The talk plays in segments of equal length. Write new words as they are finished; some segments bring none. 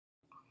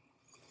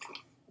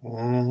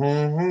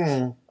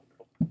Mm-hmm.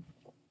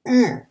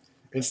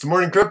 It's the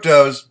Morning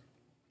Cryptos,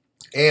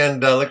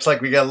 and looks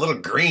like we got a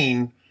little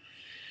green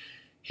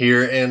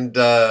here. And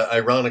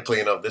ironically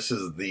enough, this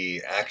is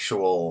the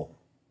actual.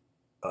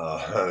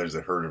 There's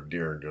a herd of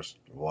deer just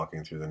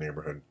walking through the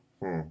neighborhood.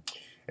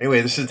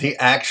 Anyway, this is the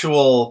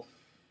actual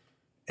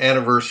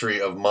anniversary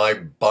of my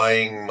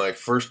buying my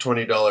first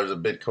 $20 of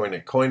Bitcoin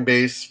at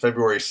Coinbase,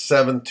 February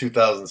 7th,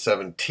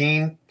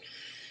 2017.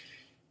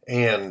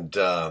 And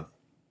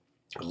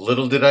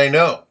little did I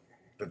know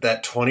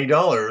that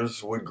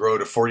 $20 would grow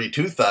to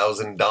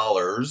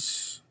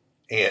 $42,000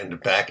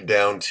 and back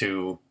down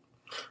to,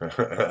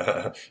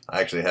 I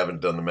actually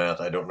haven't done the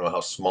math. I don't know how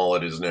small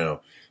it is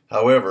now.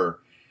 However,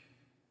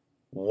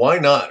 why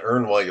not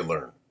earn while you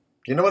learn?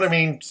 You know what I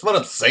mean? That's what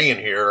I'm saying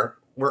here.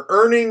 We're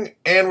earning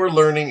and we're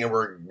learning and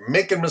we're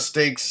making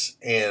mistakes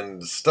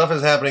and stuff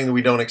is happening that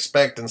we don't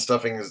expect and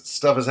stuff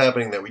is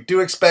happening that we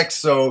do expect.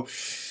 So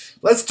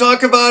let's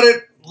talk about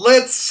it.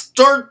 Let's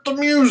start the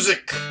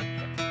music.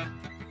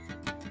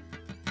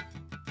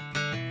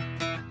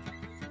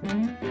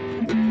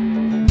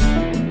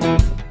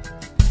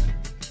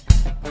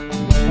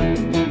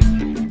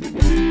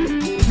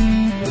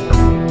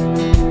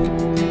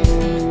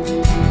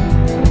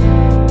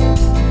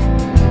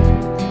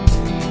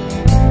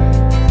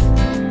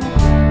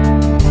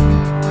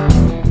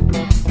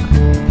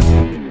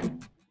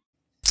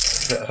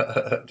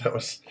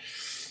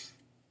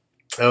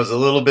 That was a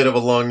little bit of a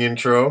long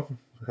intro.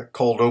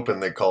 Cold open,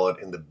 they call it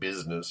in the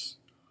business.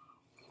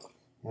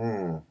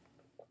 All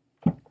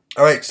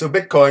right, so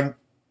Bitcoin.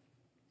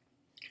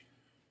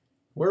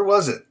 Where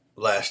was it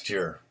last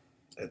year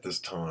at this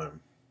time?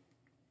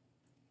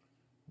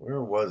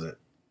 Where was it?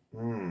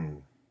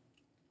 Where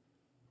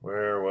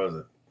was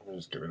it? Let me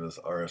just get rid of this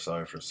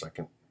RSI for a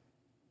second.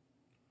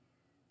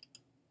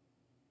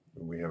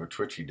 We have a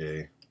twitchy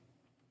day.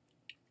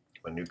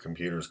 My new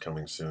computer's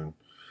coming soon.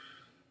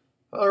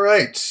 All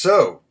right,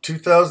 so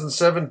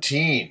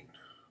 2017,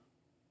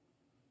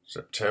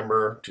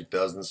 September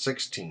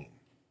 2016.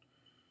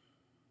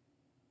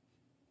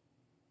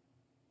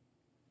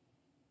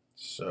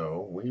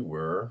 So we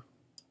were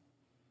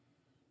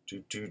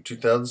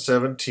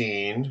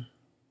 2017,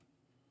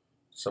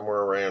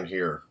 somewhere around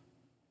here.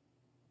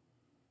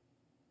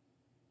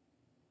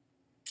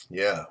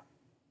 Yeah.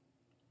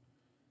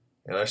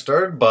 And I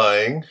started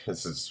buying.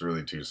 This is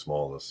really too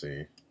small to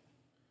see.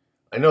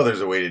 I know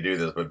there's a way to do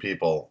this, but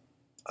people,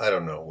 I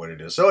don't know what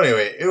it is. So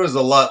anyway, it was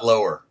a lot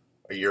lower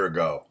a year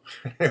ago.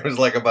 It was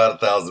like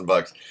about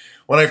 $1,000.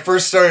 When I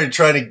first started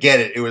trying to get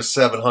it, it was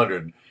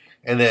 700.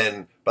 And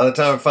then by the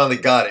time I finally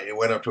got it, it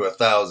went up to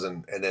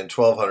 1,000 and then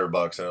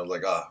 $1,200. And I was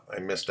like, I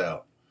missed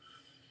out.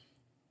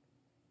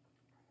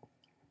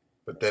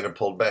 But then it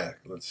pulled back.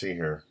 Let's see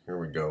here. Here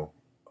we go.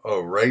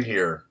 Oh, right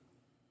here.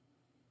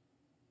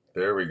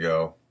 There we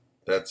go.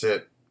 That's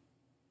it.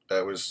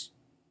 That was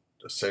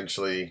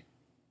essentially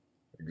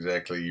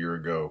exactly a year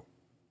ago.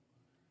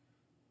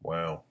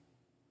 Wow.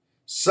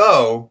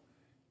 So,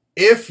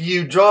 if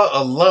you draw a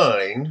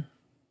line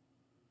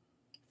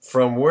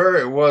from where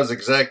it was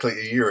exactly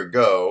a year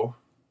ago-ish,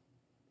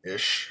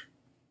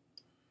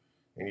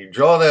 and you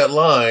draw that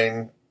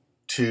line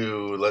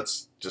to,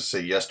 let's just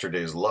say,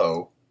 yesterday's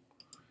low,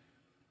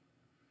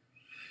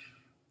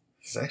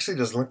 this actually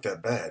doesn't look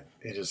that bad.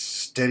 It is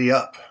steady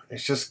up. It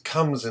just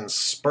comes in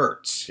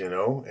spurts, you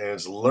know, and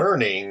it's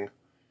learning.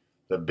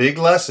 The big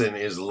lesson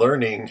is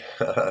learning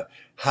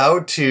how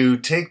to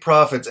take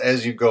profits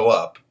as you go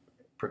up,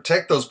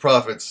 protect those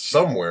profits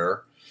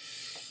somewhere,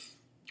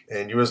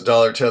 and US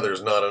dollar tether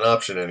is not an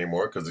option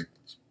anymore because it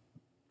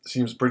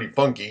seems pretty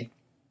funky.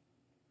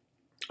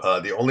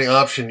 The only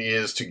option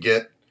is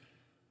to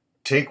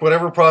take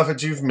whatever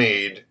profits you've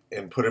made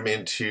and put them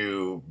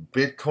into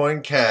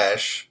Bitcoin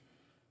Cash,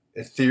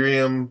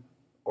 Ethereum,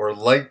 or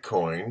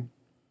Litecoin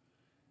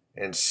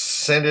and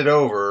send it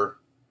over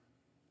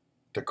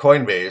to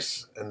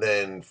Coinbase, and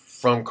then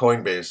from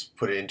Coinbase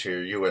put it into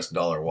your US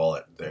dollar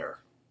wallet there.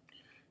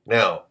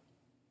 Now,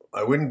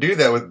 I wouldn't do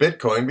that with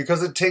Bitcoin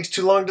because it takes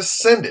too long to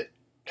send it,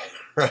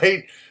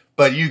 right?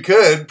 But you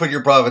could put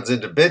your profits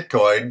into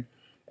Bitcoin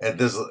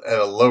at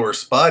a lower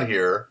spot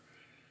here,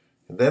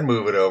 and then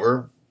move it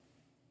over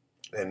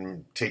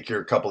and take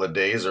your couple of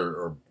days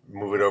or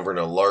move it over in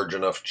a large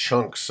enough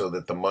chunk so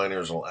that the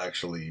miners will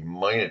actually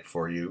mine it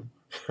for you.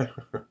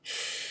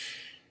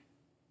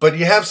 But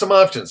you have some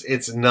options.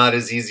 It's not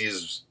as easy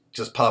as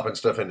just popping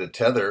stuff into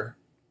Tether,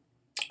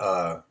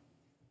 but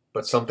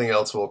something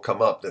else will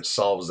come up that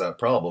solves that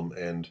problem.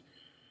 And,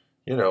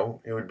 you know,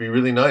 it would be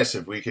really nice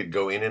if we could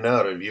go in and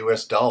out of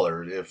US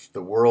dollar, if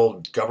the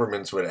world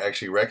governments would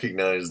actually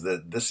recognize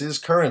that this is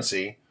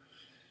currency.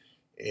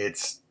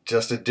 It's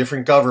just a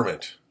different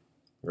government,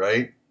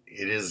 right?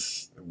 It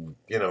is,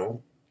 you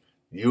know,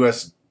 the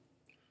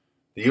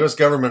US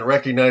government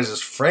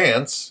recognizes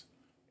France,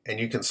 and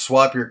you can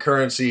swap your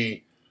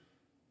currency,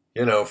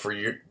 you know, for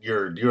your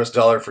US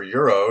dollar for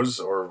euros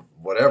or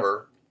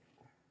whatever.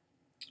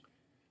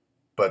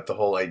 But the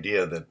whole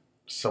idea that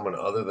someone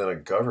other than a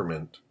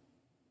government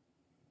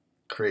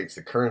creates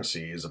the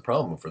currency is a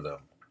problem for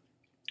them.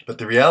 But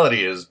the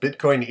reality is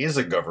Bitcoin is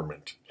a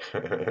government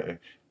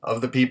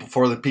of the people,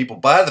 for the people,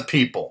 by the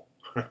people.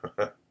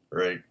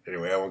 Right?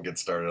 Anyway, I won't get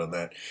started on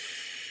that.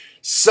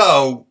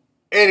 So,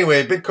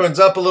 anyway, Bitcoin's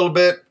up a little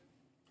bit.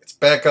 It's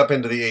back up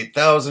into the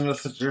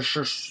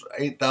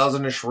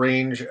 8,000-ish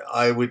range.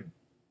 I would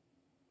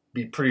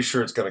be pretty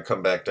sure it's going to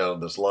come back down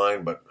to this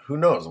line, but who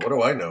knows? What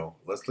do I know?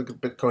 Let's look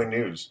at Bitcoin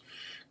news.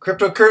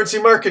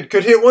 Cryptocurrency market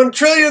could hit 1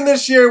 trillion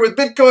this year with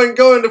Bitcoin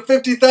going to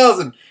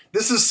 50,000.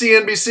 This is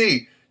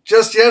CNBC.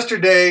 Just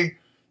yesterday,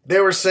 they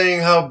were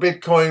saying how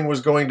Bitcoin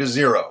was going to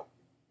 0,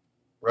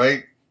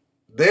 right?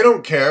 They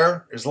don't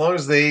care as long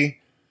as they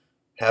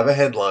have a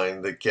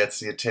headline that gets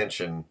the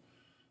attention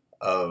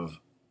of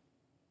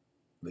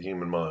the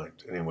human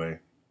mind. Anyway,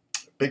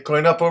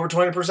 Bitcoin up over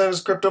 20%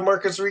 as crypto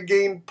markets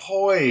regain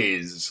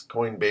poise.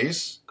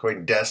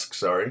 CoinDesk,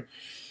 sorry.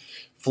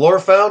 Floor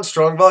found,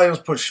 strong volumes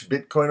push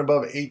Bitcoin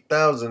above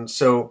 8,000.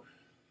 So,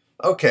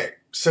 okay,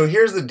 so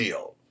here's the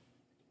deal.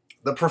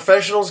 The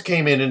professionals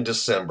came in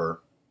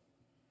December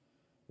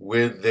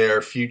with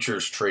their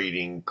futures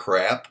trading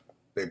crap.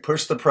 They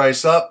pushed the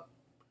price up.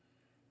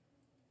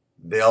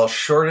 They all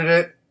shorted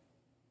it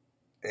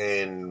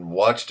and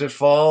watched it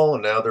fall,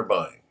 and now they're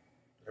buying.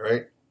 All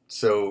right?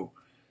 So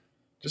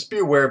just be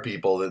aware,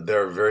 people, that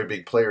there are very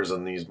big players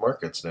in these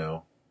markets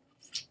now,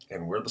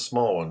 and we're the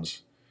small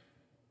ones.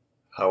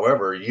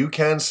 However, you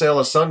can sail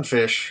a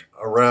sunfish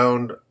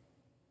around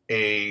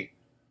a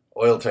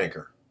oil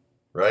tanker,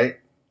 right?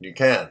 You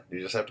can. You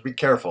just have to be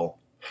careful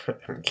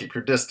and keep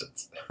your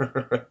distance.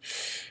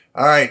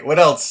 All right, what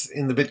else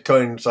in the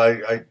Bitcoin? So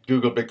I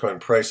Googled Bitcoin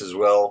price as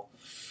well.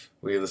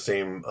 We have the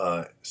same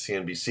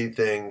CNBC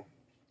thing.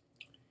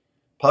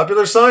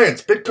 Popular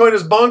Science. Bitcoin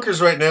is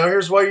bonkers right now.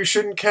 Here's why you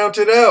shouldn't count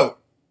it out.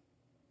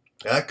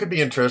 That could be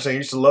interesting. I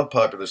used to love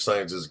Popular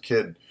Science as a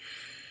kid.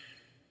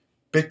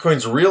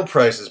 Bitcoin's real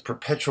price is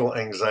perpetual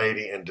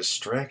anxiety and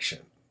distraction.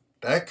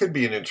 That could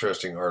be an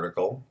interesting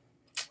article.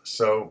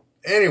 So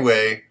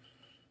anyway,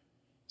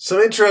 some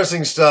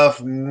interesting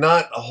stuff.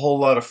 Not a whole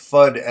lot of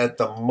FUD at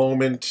the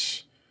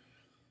moment.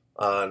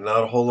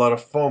 Not a whole lot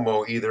of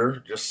FOMO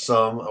either. Just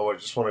some. I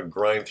just want to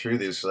grind through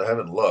these because I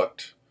haven't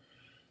looked.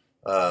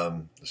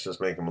 Let's just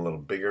make them a little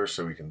bigger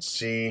so we can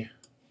see.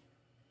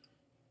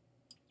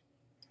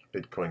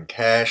 Bitcoin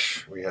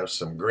Cash. We have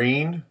some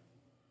green.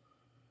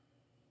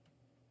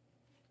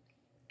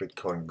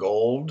 Bitcoin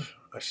Gold.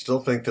 I still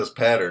think this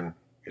pattern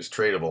is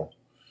tradable.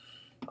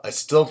 I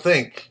still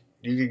think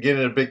you could get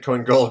into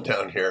Bitcoin Gold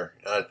down here.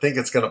 I think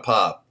it's going to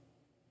pop.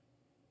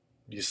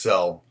 You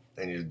sell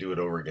and you do it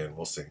over again.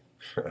 We'll see.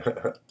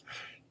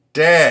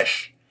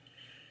 Dash.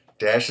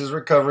 Dash is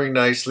recovering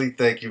nicely.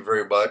 Thank you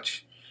very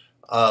much.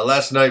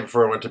 Last night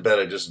before I went to bed,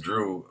 I just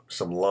drew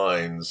some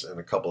lines and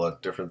a couple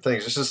of different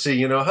things just to see,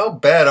 you know, how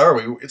bad are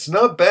we? It's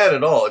not bad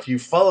at all. If you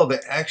follow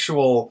the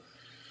actual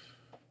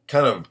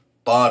kind of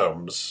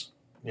bottoms,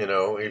 you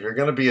know, if you're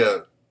going to be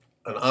an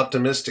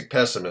optimistic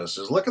pessimist,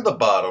 is look at the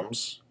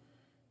bottoms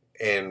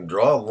and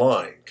draw a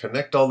line.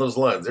 Connect all those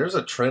lines. There's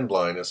a trend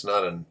line. It's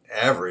not an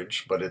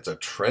average, but it's a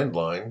trend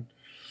line.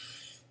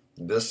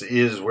 This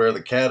is where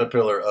the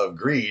caterpillar of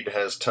greed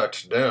has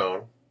touched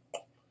down.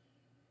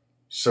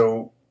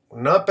 So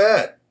not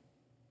bad.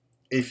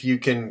 If you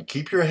can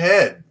keep your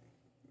head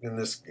in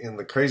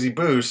the crazy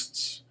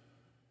boosts,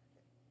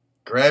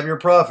 grab your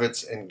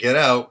profits and get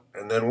out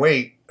and then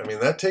wait. I mean,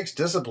 that takes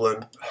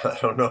discipline. I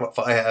don't know if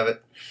I have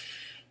it.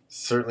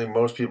 Certainly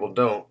most people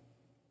don't.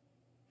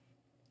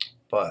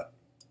 But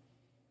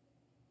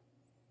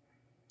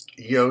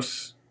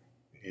EOS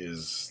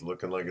is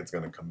looking like it's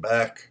going to come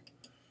back.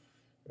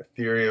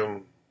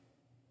 Ethereum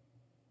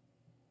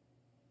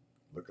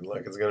looking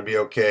like it's going to be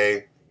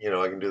okay. You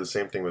know, I can do the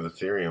same thing with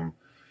Ethereum.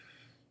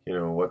 You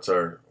know, what's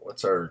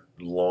our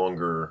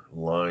longer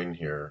line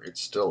here?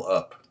 It's still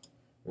up.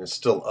 And it's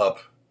still up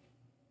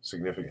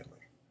significantly.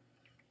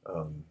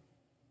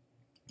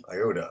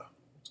 IOTA.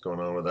 What's going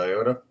on with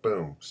IOTA?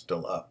 Boom,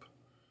 still up.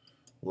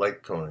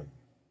 Litecoin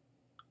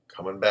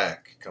coming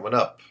back, coming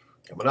up.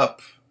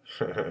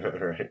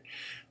 Right?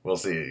 We'll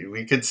see.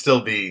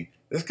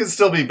 This could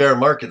still be bear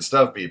market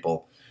stuff,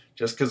 people.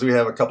 Just because we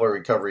have a couple of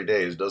recovery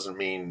days doesn't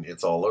mean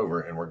it's all over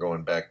and we're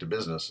going back to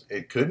business.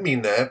 It could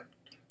mean that.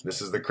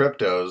 This is the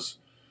cryptos.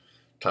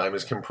 Time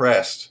is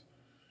compressed.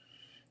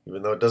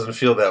 Even though it doesn't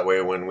feel that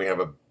way when we have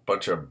a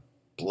bunch of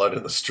blood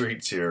in the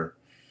streets here.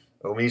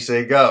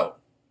 Omise go.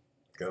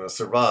 Gonna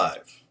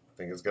survive. I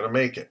think it's gonna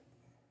make it.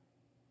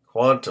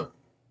 Quantum.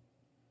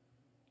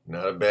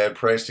 Not a bad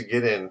price to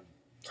get in.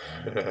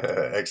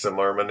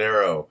 XMR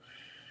Monero.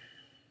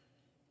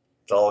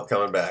 It's all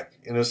coming back.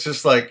 And it's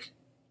just like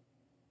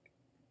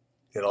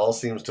it all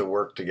seems to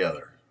work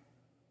together.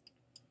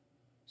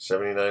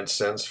 79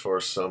 cents for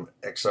some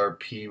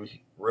XRP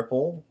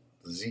Ripple.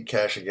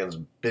 Zcash against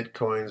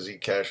Bitcoin.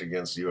 Zcash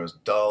against US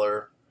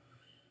dollar.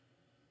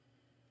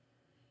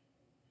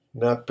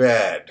 Not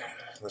bad.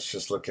 Let's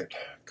just look at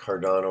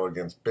Cardano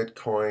against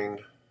Bitcoin.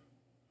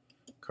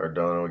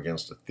 Cardano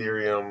against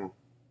Ethereum.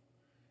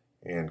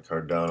 and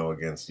Cardano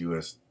against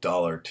US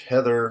dollar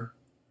tether,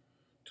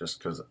 just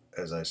because,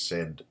 as I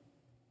said,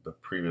 the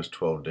previous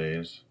 12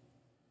 days,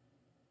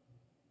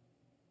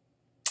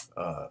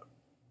 at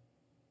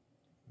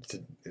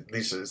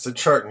least it's a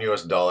chart in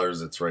US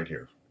dollars. It's right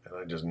here, and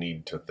I just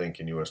need to think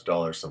in US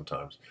dollars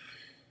sometimes.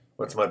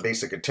 What's my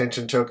basic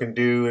attention token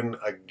doing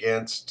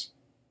against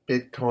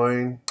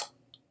Bitcoin?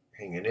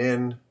 Hanging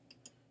in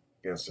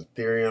against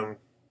Ethereum.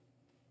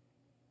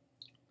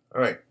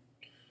 All right,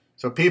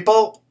 so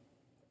people,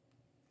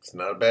 it's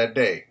not a bad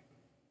day.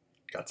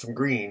 Got some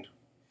green.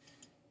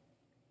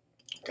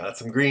 Got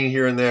some green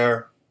here and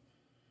there.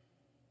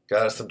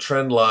 Got some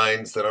trend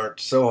lines that aren't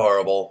so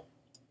horrible.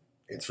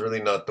 It's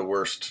really not the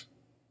worst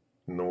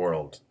in the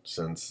world.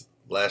 Since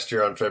last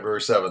year on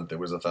February 7th, it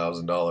was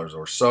 $1,000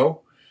 or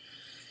so.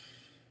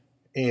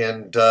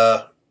 And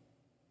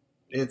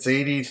it's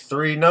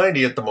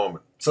 83.90 at the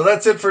moment. So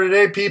that's it for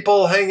today,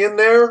 people. Hang in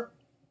there.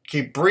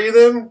 Keep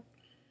breathing.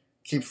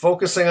 Keep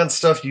focusing on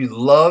stuff you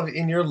love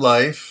in your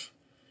life.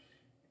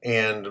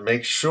 And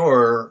make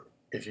sure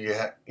if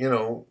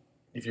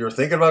if you're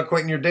thinking about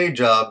quitting your day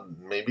job,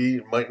 maybe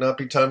it might not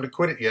be time to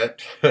quit it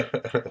yet.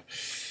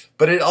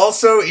 But it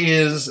also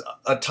is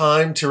a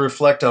time to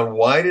reflect on,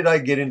 why did I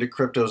get into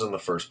cryptos in the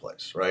first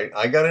place, right?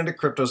 I got into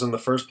cryptos in the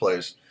first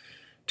place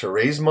to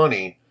raise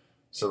money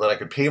so that I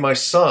could pay my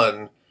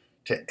son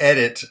to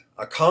edit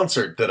a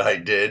concert that I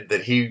did,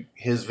 that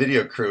his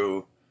video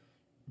crew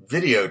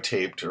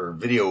videotaped or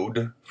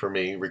videoed for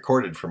me,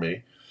 recorded for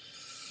me.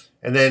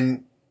 And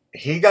then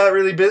he got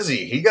really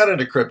busy. He got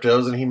into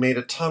cryptos and he made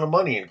a ton of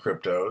money in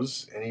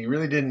cryptos, and he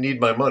really didn't need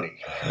my money,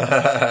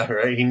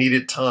 right? He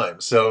needed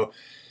time. So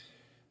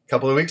a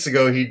couple of weeks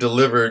ago, he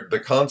delivered the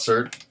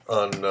concert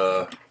on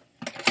a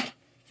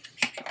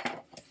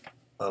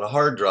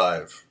hard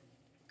drive,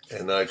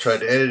 and I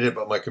tried to edit it,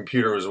 but my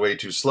computer was way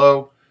too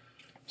slow.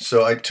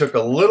 So I took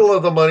a little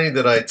of the money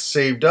that I'd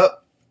saved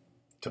up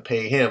to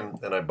pay him,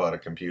 and I bought a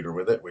computer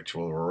with it, which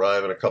will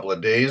arrive in a couple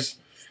of days,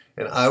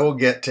 and I will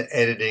get to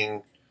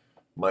editing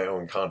my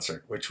own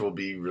concert, which will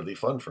be really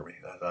fun for me.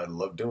 I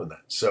love doing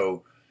that.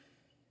 So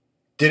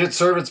did it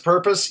serve its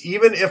purpose?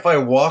 Even if I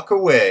walk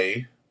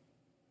away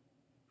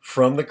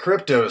from the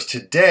cryptos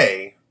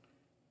today,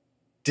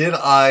 did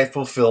I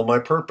fulfill my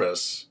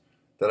purpose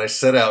that I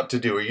set out to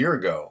do a year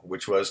ago,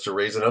 which was to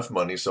raise enough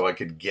money so I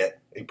could get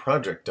a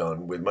project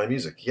done with my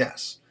music?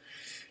 Yes.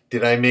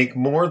 Did I make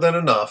more than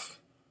enough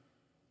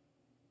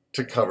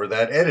to cover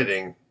that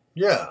editing?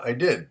 Yeah, I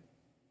did.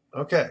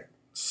 Okay.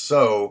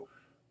 So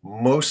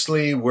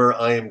mostly where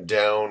I am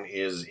down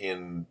is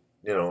in,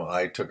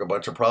 I took a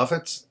bunch of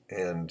profits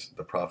and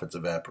the profits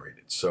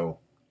evaporated. So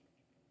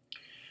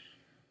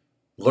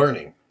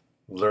learning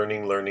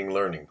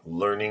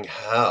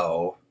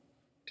how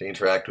to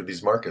interact with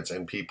these markets.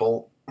 And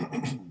people,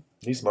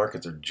 these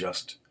markets are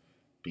just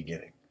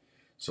beginning.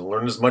 So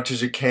learn as much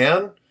as you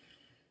can.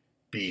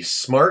 Be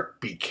smart,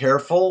 be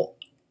careful,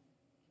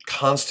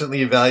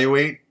 constantly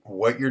evaluate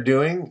what you're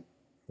doing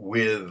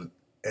with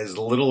as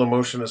little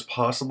emotion as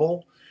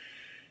possible.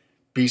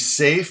 Be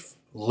safe.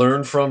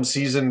 Learn from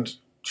seasoned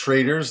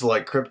traders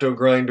like Crypto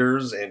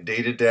Grinders and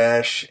Data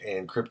Dash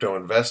and Crypto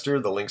Investor.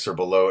 The links are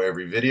below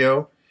every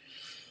video.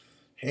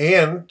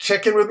 And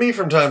check in with me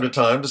from time to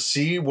time to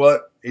see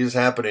what is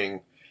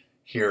happening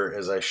here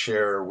as I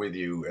share with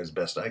you as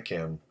best I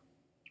can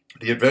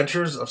the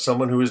adventures of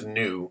someone who is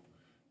new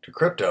to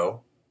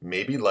crypto,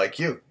 maybe like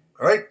you.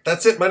 All right,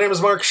 that's it. My name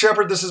is Mark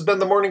Shepard. This has been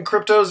the Morning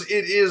Cryptos.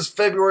 It is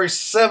February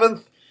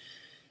 7th,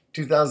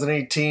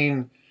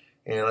 2018.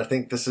 And I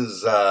think this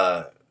is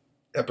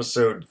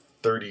episode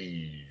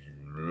 30.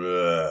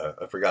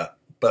 I forgot,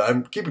 but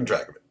I'm keeping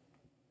track of it.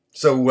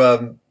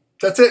 So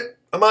that's it.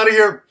 I'm out of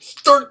here.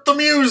 Start the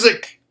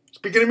music.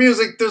 Speaking of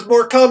music, there's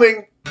more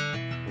coming.